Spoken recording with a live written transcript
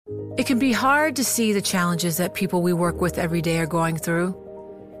It can be hard to see the challenges that people we work with every day are going through.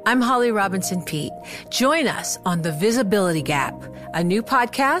 I'm Holly Robinson Peete. Join us on The Visibility Gap, a new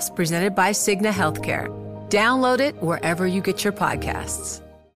podcast presented by Cigna Healthcare. Download it wherever you get your podcasts.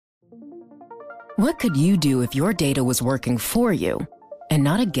 What could you do if your data was working for you and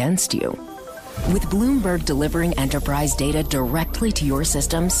not against you? With Bloomberg delivering enterprise data directly to your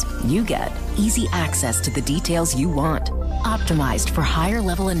systems, you get easy access to the details you want, optimized for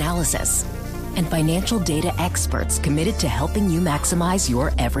higher-level analysis, and financial data experts committed to helping you maximize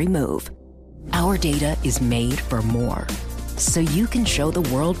your every move. Our data is made for more, so you can show the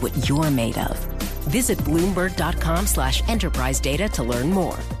world what you're made of. Visit Bloomberg.com/enterprise data to learn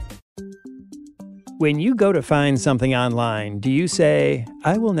more. When you go to find something online, do you say,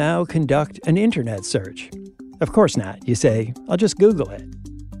 I will now conduct an internet search? Of course not. You say, I'll just Google it.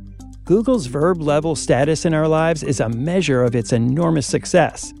 Google's verb-level status in our lives is a measure of its enormous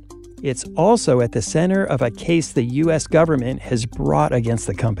success. It's also at the center of a case the U.S. government has brought against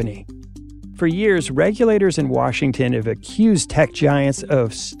the company. For years, regulators in Washington have accused tech giants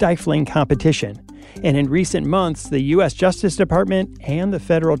of stifling competition. And in recent months, the U.S. Justice Department and the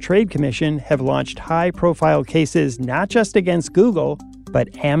Federal Trade Commission have launched high-profile cases not just against Google, but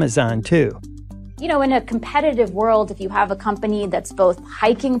Amazon too. You know, in a competitive world, if you have a company that's both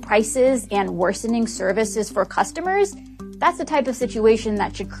hiking prices and worsening services for customers, that's the type of situation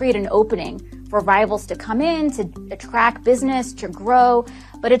that should create an opening for rivals to come in, to attract business, to grow.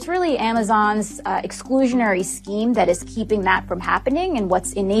 But it's really Amazon's exclusionary scheme that is keeping that from happening and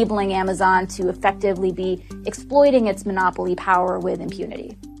what's enabling Amazon to effectively be exploiting its monopoly power with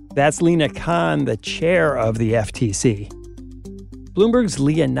impunity. That's Lina Khan, the chair of the FTC. Bloomberg's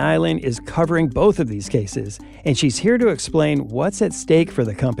Leah Nyland is covering both of these cases, and she's here to explain what's at stake for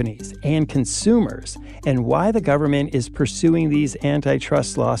the companies and consumers and why the government is pursuing these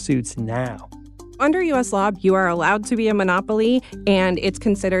antitrust lawsuits now. Under U.S. law, you are allowed to be a monopoly, and it's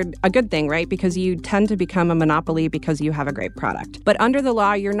considered a good thing, right? Because you tend to become a monopoly because you have a great product. But under the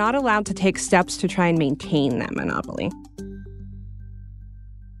law, you're not allowed to take steps to try and maintain that monopoly.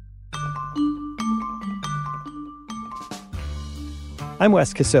 I'm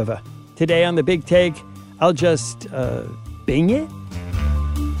Wes Kosova. Today on The Big Take, I'll just, Bing it?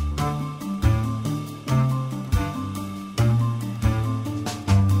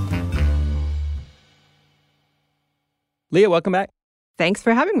 Leah, welcome back. Thanks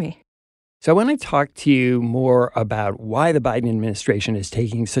for having me. So I want to talk to you more about why the Biden administration is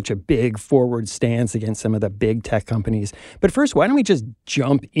taking such a big forward stance against some of the big tech companies. But first, why don't we just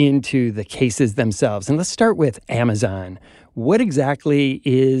jump into the cases themselves? And let's start with Amazon. What exactly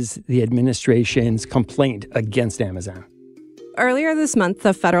is the administration's complaint against Amazon? Earlier this month,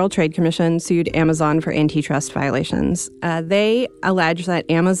 the Federal Trade Commission sued Amazon for antitrust violations. They allege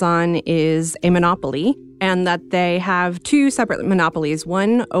that Amazon is a monopoly and that they have two separate monopolies,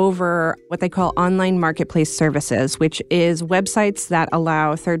 one over what they call online marketplace services, which is websites that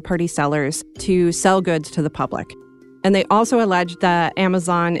allow third-party sellers to sell goods to the public. And they also allege that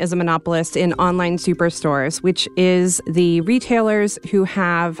Amazon is a monopolist in online superstores, which is the retailers who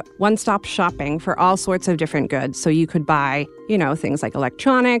have one-stop shopping for all sorts of different goods. So you could buy, things like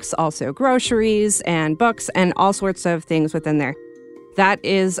electronics, also groceries and books and all sorts of things within there. That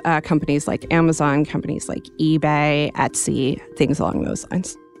is companies like Amazon, companies like eBay, Etsy, things along those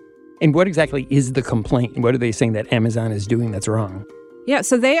lines. And what exactly is the complaint? What are they saying that Amazon is doing that's wrong? Yeah,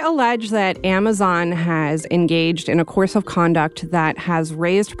 so they allege that Amazon has engaged in a course of conduct that has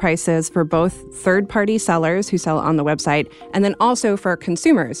raised prices for both third-party sellers who sell on the website and then also for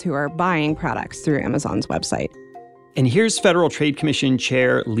consumers who are buying products through Amazon's website. And here's Federal Trade Commission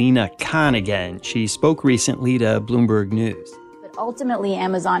Chair Lina Khan again. She spoke recently to Bloomberg News. Ultimately,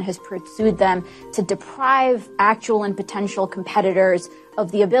 Amazon has pursued them to deprive actual and potential competitors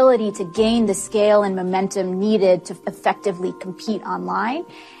of the ability to gain the scale and momentum needed to effectively compete online.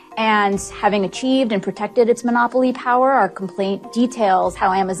 And having achieved and protected its monopoly power, our complaint details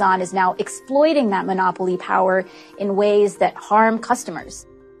how Amazon is now exploiting that monopoly power in ways that harm customers.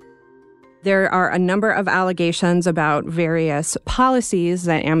 There are a number of allegations about various policies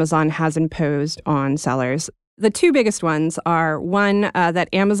that Amazon has imposed on sellers. The two biggest ones are, one, that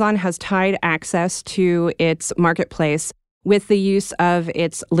Amazon has tied access to its marketplace with the use of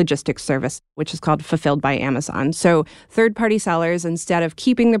its logistics service, which is called Fulfilled by Amazon. So third-party sellers, instead of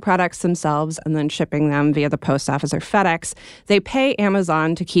keeping the products themselves and then shipping them via the post office or FedEx, they pay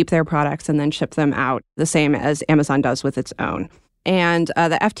Amazon to keep their products and then ship them out, the same as Amazon does with its own. And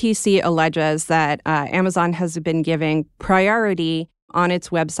the FTC alleges that Amazon has been giving priority on its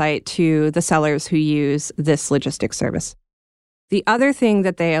website to the sellers who use this logistics service. The other thing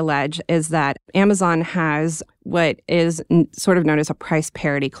that they allege is that Amazon has what is sort of known as a price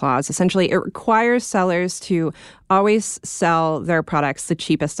parity clause. Essentially, it requires sellers to always sell their products the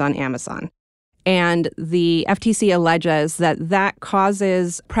cheapest on Amazon. And the FTC alleges that that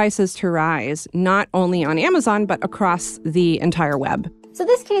causes prices to rise, not only on Amazon, but across the entire web. So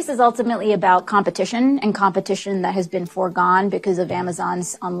this case is ultimately about competition, and competition that has been foregone because of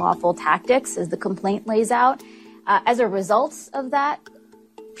Amazon's unlawful tactics, as the complaint lays out. As a result of that,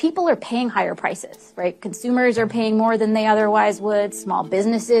 people are paying higher prices, right? Consumers are paying more than they otherwise would. Small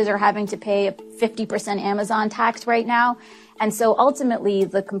businesses are having to pay a 50% Amazon tax right now. And so ultimately,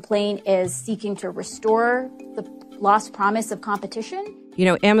 the complaint is seeking to restore the lost promise of competition. You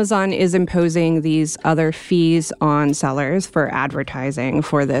know, Amazon is imposing these other fees on sellers for advertising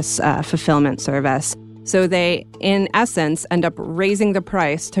for this fulfillment service. So they, in essence, end up raising the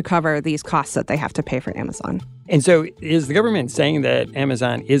price to cover these costs that they have to pay for Amazon. And so is the government saying that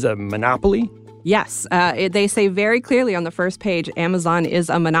Amazon is a monopoly? Yes. They say very clearly on the first page, Amazon is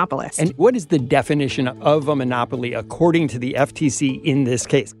a monopolist. And what is the definition of a monopoly according to the FTC in this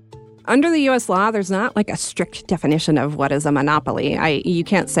case? Under the U.S. law, there's not like a strict definition of what is a monopoly. You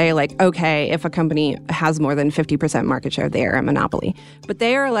can't say like, okay, if a company has more than 50% market share, they are a monopoly. But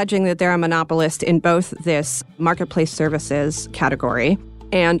they are alleging that they're a monopolist in both this marketplace services category,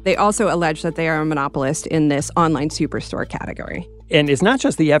 and they also allege that they are a monopolist in this online superstore category. And it's not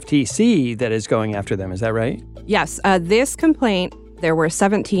just the FTC that is going after them, is that right? Yes. This complaint, there were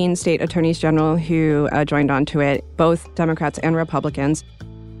 17 state attorneys general who joined onto it, both Democrats and Republicans.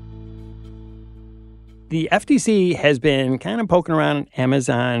 The FTC has been kind of poking around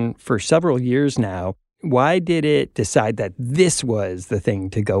Amazon for several years now. Why did it decide that this was the thing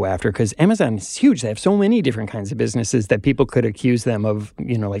to go after? Because Amazon is huge. They have so many different kinds of businesses that people could accuse them of,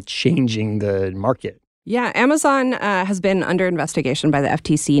 like changing the market. Yeah, Amazon has been under investigation by the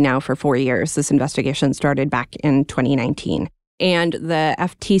FTC now for 4 years. This investigation started back in 2019. And the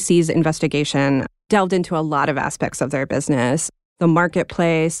FTC's investigation delved into a lot of aspects of their business. The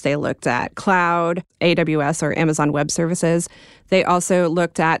marketplace, they looked at cloud, AWS or Amazon Web Services. They also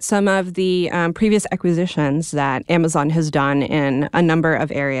looked at some of the previous acquisitions that Amazon has done in a number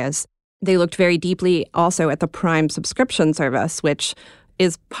of areas. They looked very deeply also at the Prime subscription service, which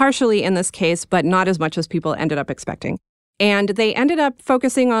is partially in this case, but not as much as people ended up expecting. And they ended up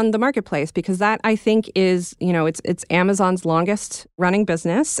focusing on the marketplace because that, I think, is, it's Amazon's longest running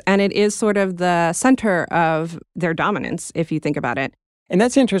business. And it is sort of the center of their dominance, if you think about it. And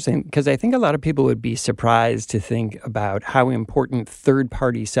that's interesting because I think a lot of people would be surprised to think about how important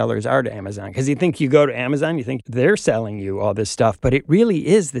third-party sellers are to Amazon. Because you go to Amazon, you think they're selling you all this stuff. But it really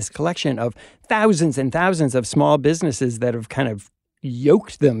is this collection of thousands and thousands of small businesses that have kind of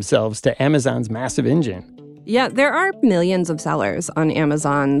yoked themselves to Amazon's massive engine. Yeah, there are millions of sellers on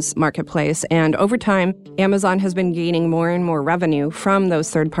Amazon's marketplace, and over time, Amazon has been gaining more and more revenue from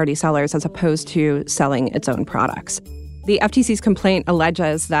those third-party sellers as opposed to selling its own products. The FTC's complaint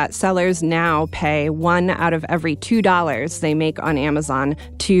alleges that sellers now pay $1 out of every $2 they make on Amazon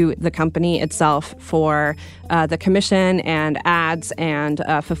to the company itself for the commission and ads and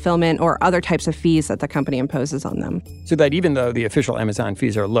fulfillment or other types of fees that the company imposes on them. So that even though the official Amazon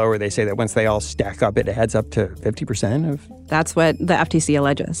fees are lower, they say that once they all stack up, it adds up to 50% of? That's what the FTC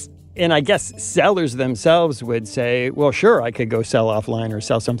alleges. And I guess sellers themselves would say, well, sure, I could go sell offline or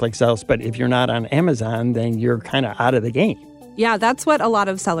sell someplace else. But if you're not on Amazon, then you're kind of out of the game. Yeah, that's what a lot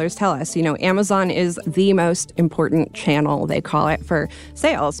of sellers tell us. Amazon is the most important channel, they call it, for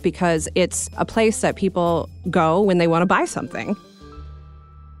sales because it's a place that people go when they want to buy something.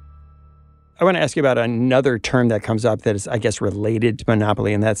 I want to ask you about another term that comes up that is, I guess, related to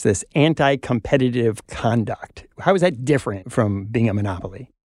monopoly, and that's this anti-competitive conduct. How is that different from being a monopoly?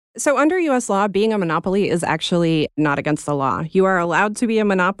 So under U.S. law, being a monopoly is actually not against the law. You are allowed to be a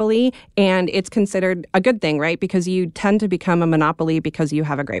monopoly, and it's considered a good thing, right? Because you tend to become a monopoly because you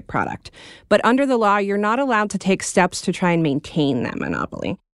have a great product. But under the law, you're not allowed to take steps to try and maintain that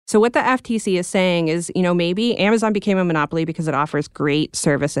monopoly. So what the FTC is saying is, maybe Amazon became a monopoly because it offers great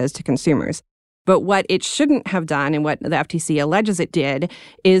services to consumers. But what it shouldn't have done, and what the FTC alleges it did,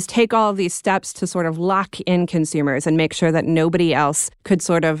 is take all of these steps to sort of lock in consumers and make sure that nobody else could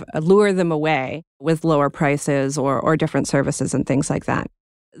sort of lure them away with lower prices or different services and things like that.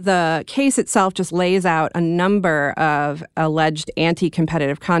 The case itself just lays out a number of alleged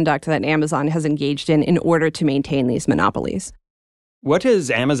anti-competitive conduct that Amazon has engaged in order to maintain these monopolies. What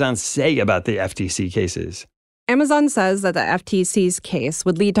does Amazon say about the FTC cases? Amazon says that the FTC's case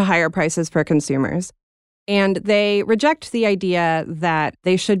would lead to higher prices for consumers. And they reject the idea that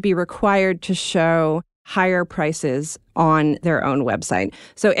they should be required to show higher prices on their own website.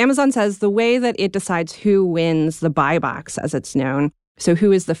 So Amazon says the way that it decides who wins the buy box, as it's known, so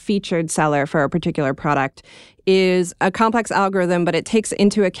who is the featured seller for a particular product, is a complex algorithm, but it takes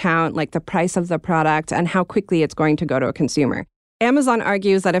into account like the price of the product and how quickly it's going to go to a consumer. Amazon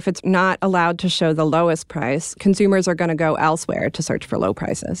argues that if it's not allowed to show the lowest price, consumers are going to go elsewhere to search for low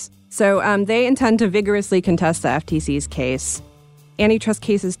prices. So they intend to vigorously contest the FTC's case. Antitrust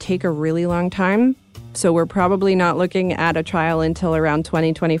cases take a really long time, so we're probably not looking at a trial until around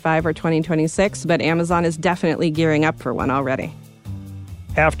 2025 or 2026, but Amazon is definitely gearing up for one already.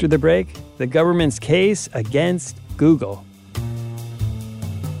 After the break, the government's case against Google.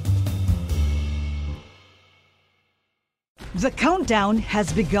 The countdown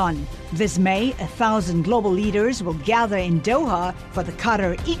has begun. This May, 1,000 global leaders will gather in Doha for the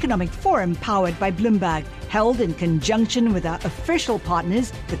Qatar Economic Forum powered by Bloomberg, held in conjunction with our official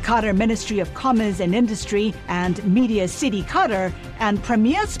partners, the Qatar Ministry of Commerce and Industry and Media City Qatar, and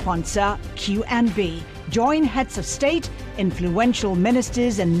premier sponsor QNB. Join heads of state, influential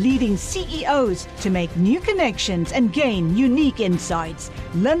ministers, and leading CEOs to make new connections and gain unique insights.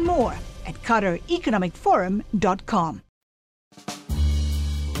 Learn more at QatarEconomicForum.com.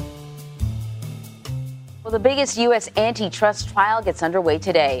 Well, the biggest U.S. antitrust trial gets underway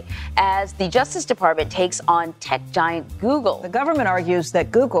today as the Justice Department takes on tech giant Google. The government argues that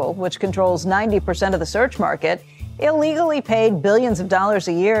Google, which controls 90% of the search market, illegally paid billions of dollars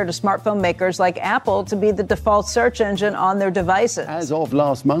a year to smartphone makers like Apple to be the default search engine on their devices. As of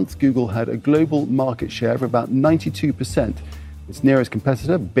last month, Google had a global market share of about 92%. Its nearest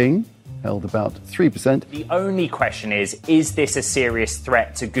competitor, Bing, held about 3%. The only question is this a serious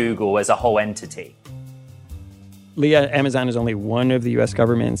threat to Google as a whole entity? Leah, Amazon is only one of the U.S.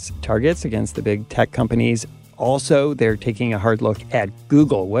 government's targets against the big tech companies. Also, they're taking a hard look at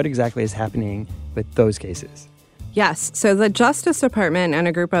Google. What exactly is happening with those cases? Yes. So the Justice Department and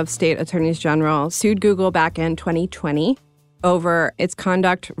a group of state attorneys general sued Google back in 2020 over its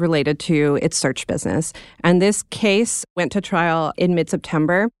conduct related to its search business. And this case went to trial in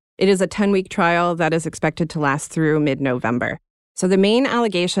mid-September. It is a 10-week trial that is expected to last through mid-November. So the main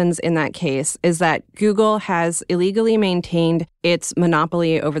allegations in that case is that Google has illegally maintained its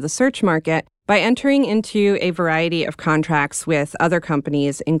monopoly over the search market by entering into a variety of contracts with other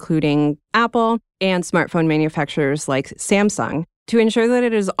companies, including Apple and smartphone manufacturers like Samsung, to ensure that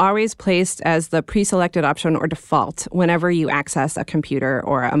it is always placed as the pre-selected option or default whenever you access a computer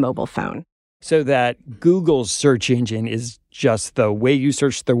or a mobile phone. So that Google's search engine is just the way you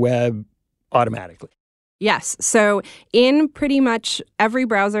search the web automatically. Yes. So in pretty much every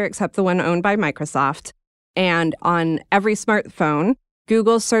browser except the one owned by Microsoft and on every smartphone,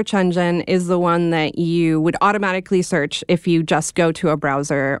 Google's search engine is the one that you would automatically search if you just go to a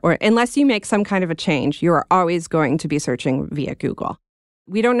browser, or unless you make some kind of a change, you are always going to be searching via Google.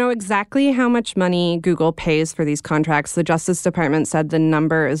 We don't know exactly how much money Google pays for these contracts. The Justice Department said the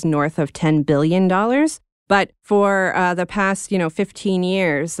number is north of $10 billion. But for the past, 15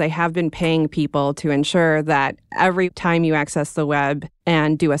 years, they have been paying people to ensure that every time you access the web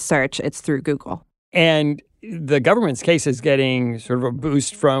and do a search, it's through Google. And the government's case is getting sort of a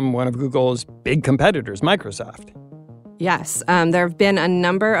boost from one of Google's big competitors, Microsoft. Yes, there have been a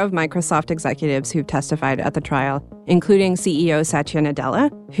number of Microsoft executives who've testified at the trial, including CEO Satya Nadella,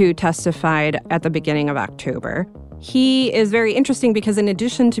 who testified at the beginning of October. He is very interesting because in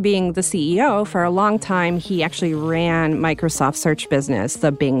addition to being the CEO, for a long time, he actually ran Microsoft's search business,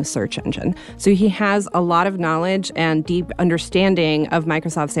 the Bing search engine. So he has a lot of knowledge and deep understanding of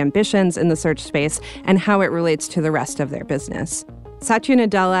Microsoft's ambitions in the search space and how it relates to the rest of their business. Satya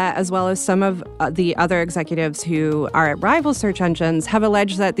Nadella, as well as some of the other executives who are at rival search engines, have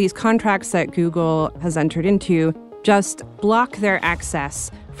alleged that these contracts that Google has entered into just block their access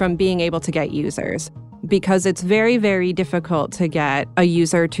from being able to get users, because it's very, very difficult to get a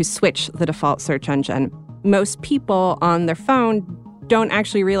user to switch the default search engine. Most people on their phone don't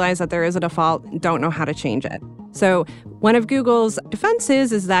actually realize that there is a default, don't know how to change it. So one of Google's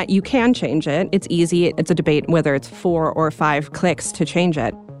defenses is that you can change it. It's easy. It's a debate whether it's 4 or 5 clicks to change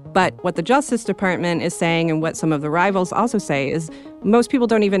it. But what the Justice Department is saying, and what some of the rivals also say, is most people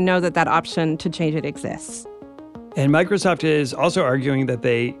don't even know that that option to change it exists. And Microsoft is also arguing that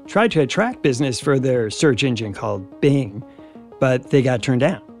they tried to attract business for their search engine called Bing, but they got turned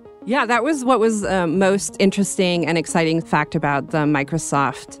down. Yeah, that was what was most interesting and exciting fact about the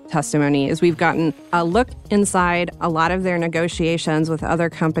Microsoft testimony is we've gotten a look inside a lot of their negotiations with other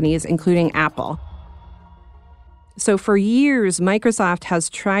companies, including Apple. So for years, Microsoft has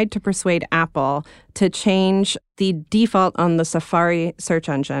tried to persuade Apple to change the default on the Safari search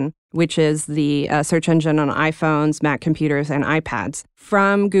engine which is the search engine on iPhones, Mac computers, and iPads,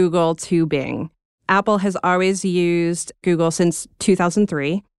 from Google to Bing. Apple has always used Google since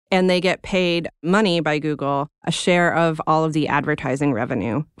 2003, and they get paid money by Google, a share of all of the advertising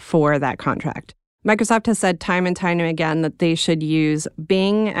revenue for that contract. Microsoft has said time and time again that they should use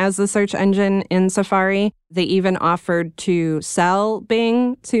Bing as the search engine in Safari. They even offered to sell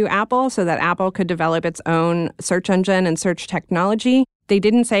Bing to Apple so that Apple could develop its own search engine and search technology. They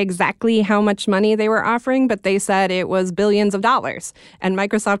didn't say exactly how much money they were offering, but they said it was billions of dollars. And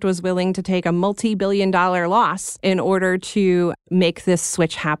Microsoft was willing to take a multi-billion-dollar loss in order to make this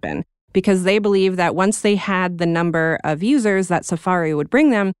switch happen, because they believe that once they had the number of users that Safari would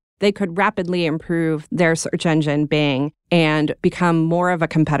bring them, they could rapidly improve their search engine, Bing, and become more of a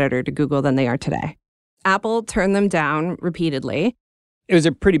competitor to Google than they are today. Apple turned them down repeatedly. It was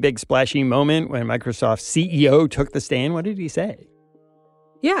a pretty big splashy moment when Microsoft's CEO took the stand. What did he say?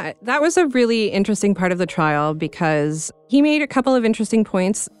 Yeah, that was a really interesting part of the trial because he made a couple of interesting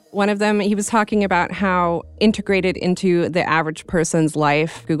points. One of them, he was talking about how integrated into the average person's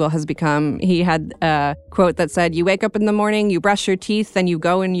life Google has become. He had a quote that said, "You wake up in the morning, you brush your teeth, then you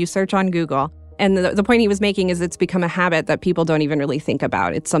go and you search on Google." And the point he was making is it's become a habit that people don't even really think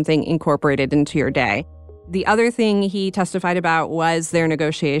about. It's something incorporated into your day. The other thing he testified about was their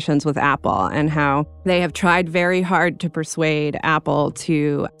negotiations with Apple and how they have tried very hard to persuade Apple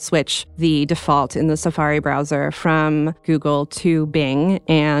to switch the default in the Safari browser from Google to Bing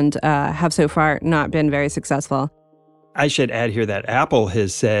and have so far not been very successful. I should add here that Apple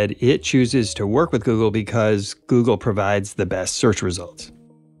has said it chooses to work with Google because Google provides the best search results.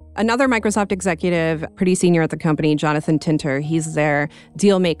 Another Microsoft executive, pretty senior at the company, Jonathan Tinter, he's their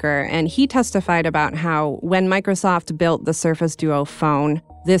deal maker, and he testified about how when Microsoft built the Surface Duo phone,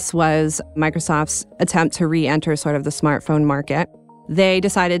 this was Microsoft's attempt to re-enter sort of the smartphone market. They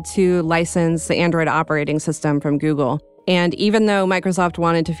decided to license the Android operating system from Google. And even though Microsoft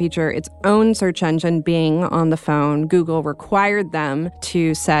wanted to feature its own search engine, Bing, on the phone, Google required them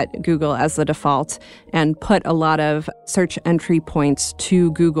to set Google as the default and put a lot of search entry points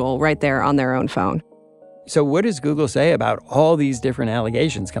to Google right there on their own phone. So what does Google say about all these different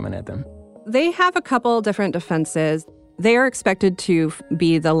allegations coming at them? They have a couple different defenses. They are expected to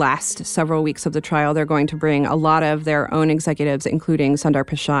be the last several weeks of the trial. They're going to bring a lot of their own executives, including Sundar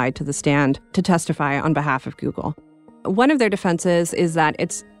Pichai, to the stand to testify on behalf of Google. One of their defenses is that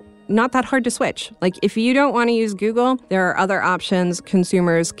it's not that hard to switch. Like, if you don't want to use Google, there are other options.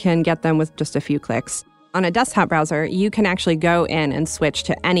 Consumers can get them with just a few clicks. On a desktop browser, you can actually go in and switch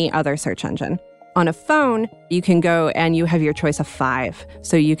to any other search engine. On a phone, you can go and you have your choice of 5.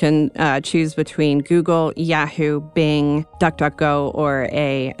 So you can choose between Google, Yahoo, Bing, DuckDuckGo, or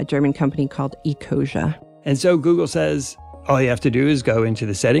a German company called Ecosia. And so Google says, all you have to do is go into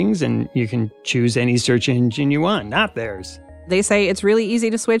the settings and you can choose any search engine you want, not theirs. They say it's really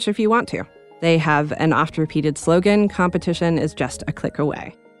easy to switch if you want to. They have an oft-repeated slogan, competition is just a click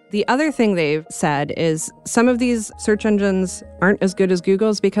away. The other thing they've said is some of these search engines aren't as good as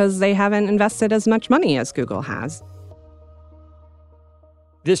Google's because they haven't invested as much money as Google has.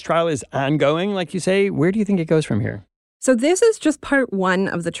 This trial is ongoing, like you say. Where do you think it goes from here? So this is just part 1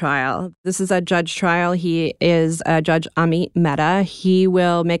 of the trial. This is a judge trial. He is Judge Amit Mehta. He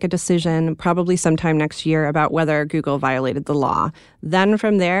will make a decision probably sometime next year about whether Google violated the law. Then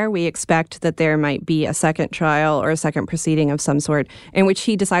from there, we expect that there might be a second trial or a second proceeding of some sort in which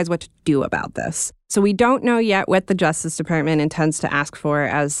he decides what to do about this. So we don't know yet what the Justice Department intends to ask for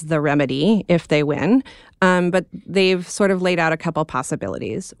as the remedy if they win. But they've sort of laid out a couple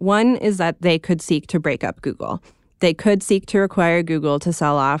possibilities. One is that they could seek to break up Google. They could seek to require Google to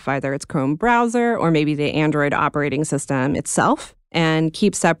sell off either its Chrome browser or maybe the Android operating system itself and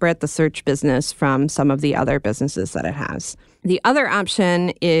keep separate the search business from some of the other businesses that it has. The other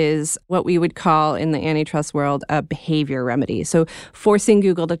option is what we would call in the antitrust world a behavior remedy, so forcing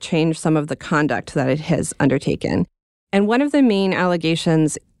Google to change some of the conduct that it has undertaken. And one of the main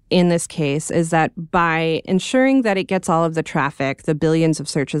allegations in this case is that by ensuring that it gets all of the traffic, the billions of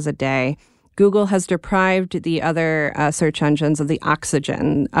searches a day, Google has deprived the other search engines of the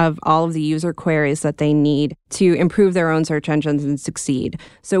oxygen of all of the user queries that they need to improve their own search engines and succeed.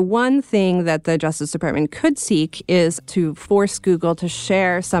 So one thing that the Justice Department could seek is to force Google to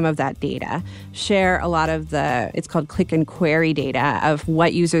share some of that data, share a lot of it's called click and query data of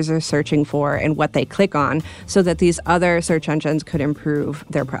what users are searching for and what they click on so that these other search engines could improve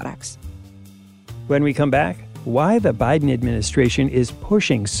their products. When we come back, why the Biden administration is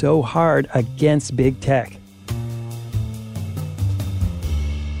pushing so hard against big tech.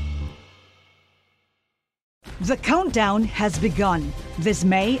 The countdown has begun. This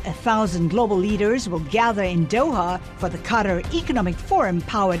May, 1,000 global leaders will gather in Doha for the Qatar Economic Forum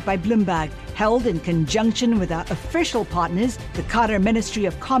powered by Bloomberg, held in conjunction with our official partners, the Qatar Ministry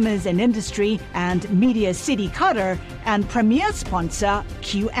of Commerce and Industry and Media City Qatar, and premier sponsor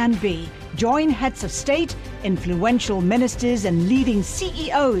QNB. Join heads of state, influential ministers, and leading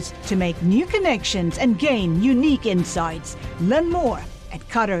CEOs to make new connections and gain unique insights. Learn more at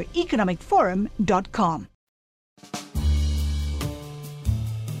QatarEconomicForum.com.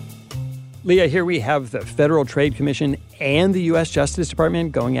 Leah, here we have the Federal Trade Commission and the U.S. Justice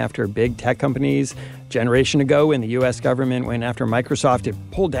Department going after big tech companies. A generation ago, when the U.S. government went after Microsoft, it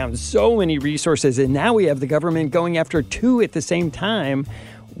pulled down so many resources, and now we have the government going after two at the same time.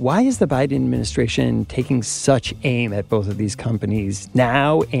 Why is the Biden administration taking such aim at both of these companies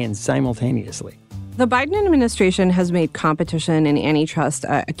now and simultaneously? The Biden administration has made competition and antitrust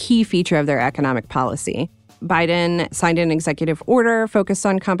a key feature of their economic policy. Biden signed an executive order focused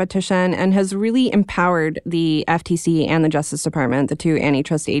on competition and has really empowered the FTC and the Justice Department, the two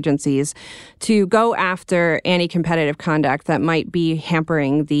antitrust agencies, to go after anti-competitive conduct that might be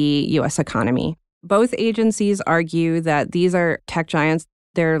hampering the U.S. economy. Both agencies argue that these are tech giants.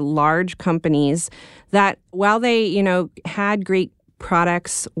 They're large companies that, while they, had great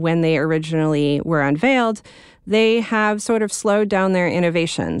products when they originally were unveiled, they have sort of slowed down their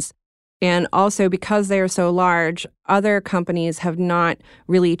innovations. And also, because they are so large, other companies have not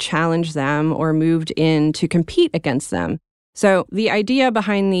really challenged them or moved in to compete against them. So the idea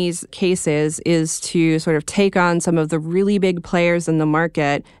behind these cases is to sort of take on some of the really big players in the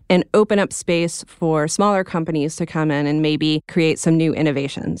market and open up space for smaller companies to come in and maybe create some new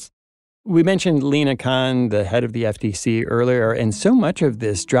innovations. We mentioned Lina Khan, the head of the FTC, earlier, and so much of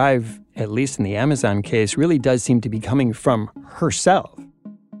this drive, at least in the Amazon case, really does seem to be coming from herself.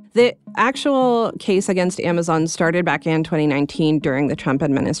 The actual case against Amazon started back in 2019 during the Trump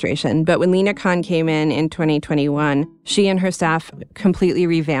administration. But when Lina Khan came in 2021, she and her staff completely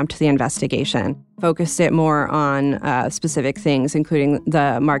revamped the investigation, focused it more on specific things, including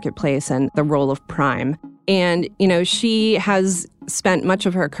the marketplace and the role of Prime. And, she has spent much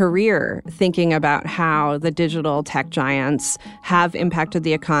of her career thinking about how the digital tech giants have impacted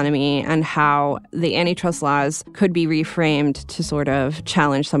the economy and how the antitrust laws could be reframed to sort of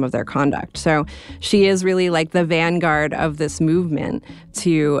challenge some of their conduct. So she is really like the vanguard of this movement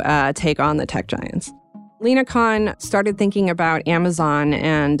to take on the tech giants. Lina Khan started thinking about Amazon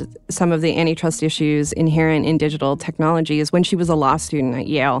and some of the antitrust issues inherent in digital technologies when she was a law student at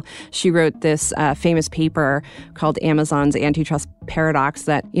Yale. She wrote this famous paper called Amazon's Antitrust Paradox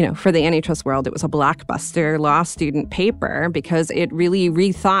that, for the antitrust world, it was a blockbuster law student paper because it really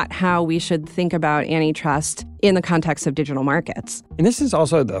rethought how we should think about antitrust in the context of digital markets. And this is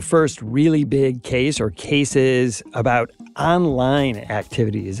also the first really big case or cases about online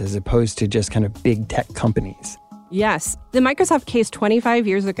activities as opposed to just kind of big tech companies. Yes. The Microsoft case 25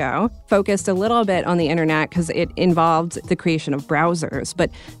 years ago focused a little bit on the internet because it involved the creation of browsers. But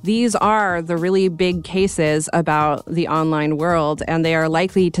these are the really big cases about the online world, and they are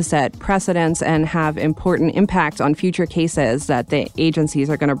likely to set precedents and have important impact on future cases that the agencies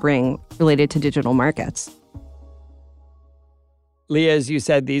are going to bring related to digital markets. Leah, as you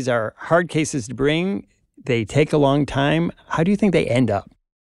said, these are hard cases to bring. They take a long time. How do you think they end up?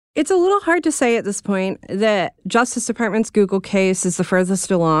 It's a little hard to say at this point. The Justice Department's Google case is the furthest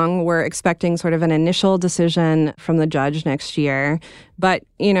along. We're expecting sort of an initial decision from the judge next year. But,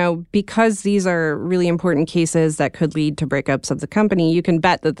 because these are really important cases that could lead to breakups of the company, you can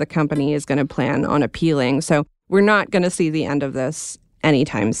bet that the company is going to plan on appealing. So we're not going to see the end of this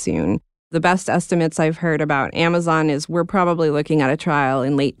anytime soon. The best estimates I've heard about Amazon is we're probably looking at a trial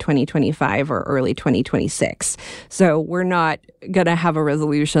in late 2025 or early 2026. So we're not going to have a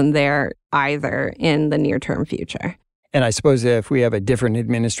resolution there either in the near-term future. And I suppose if we have a different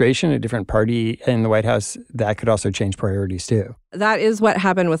administration, a different party in the White House, that could also change priorities too. That is what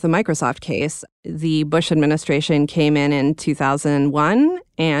happened with the Microsoft case. The Bush administration came in 2001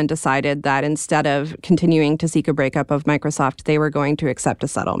 and decided that instead of continuing to seek a breakup of Microsoft, they were going to accept a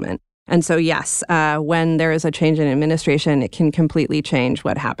settlement. And so, yes, when there is a change in administration, it can completely change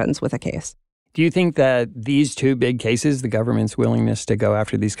what happens with a case. Do you think that these two big cases, the government's willingness to go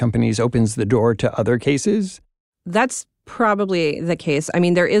after these companies, opens the door to other cases? That's probably the case. I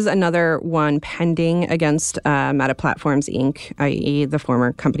mean, there is another one pending against Meta Platforms, Inc., i.e. the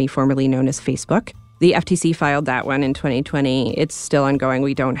former company formerly known as Facebook. The FTC filed that one in 2020. It's still ongoing.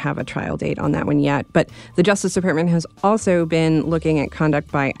 We don't have a trial date on that one yet. But the Justice Department has also been looking at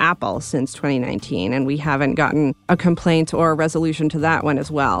conduct by Apple since 2019, and we haven't gotten a complaint or a resolution to that one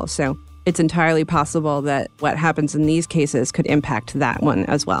as well. So it's entirely possible that what happens in these cases could impact that one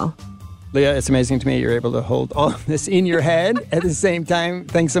as well. Leah, it's amazing to me you're able to hold all of this in your head at the same time.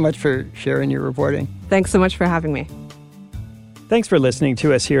 Thanks so much for sharing your reporting. Thanks so much for having me. Thanks for listening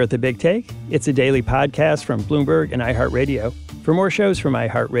to us here at The Big Take. It's a daily podcast from Bloomberg and iHeartRadio. For more shows from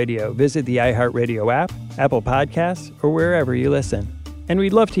iHeartRadio, visit the iHeartRadio app, Apple Podcasts, or wherever you listen. And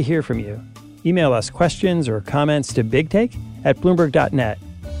we'd love to hear from you. Email us questions or comments to bigtake@bloomberg.net.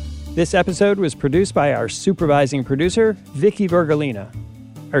 This episode was produced by our supervising producer, Vicky Vergolina.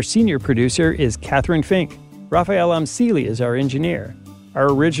 Our senior producer is Catherine Fink. Raphael Amsili is our engineer. Our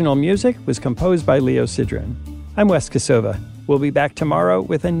original music was composed by Leo Sidran. I'm Wes Kosova. We'll be back tomorrow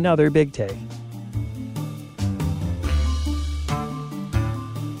with another Big Take.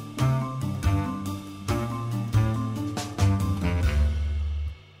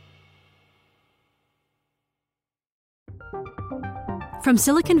 From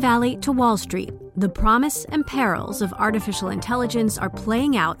Silicon Valley to Wall Street, the promise and perils of artificial intelligence are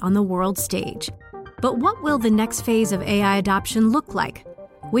playing out on the world stage. But what will the next phase of AI adoption look like?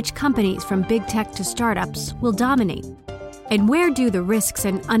 Which companies, from big tech to startups, will dominate? And where do the risks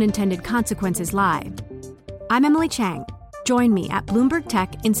and unintended consequences lie? I'm Emily Chang. Join me at Bloomberg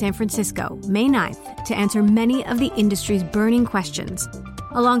Tech in San Francisco, May 9th, to answer many of the industry's burning questions,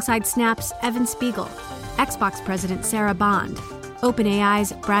 alongside Snap's Evan Spiegel, Xbox President Sarah Bond,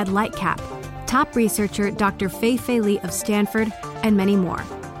 OpenAI's Brad Lightcap, top researcher Dr. Fei-Fei Li of Stanford, and many more.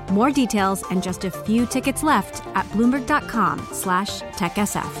 More details and just a few tickets left at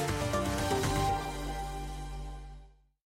Bloomberg.com/TechSF.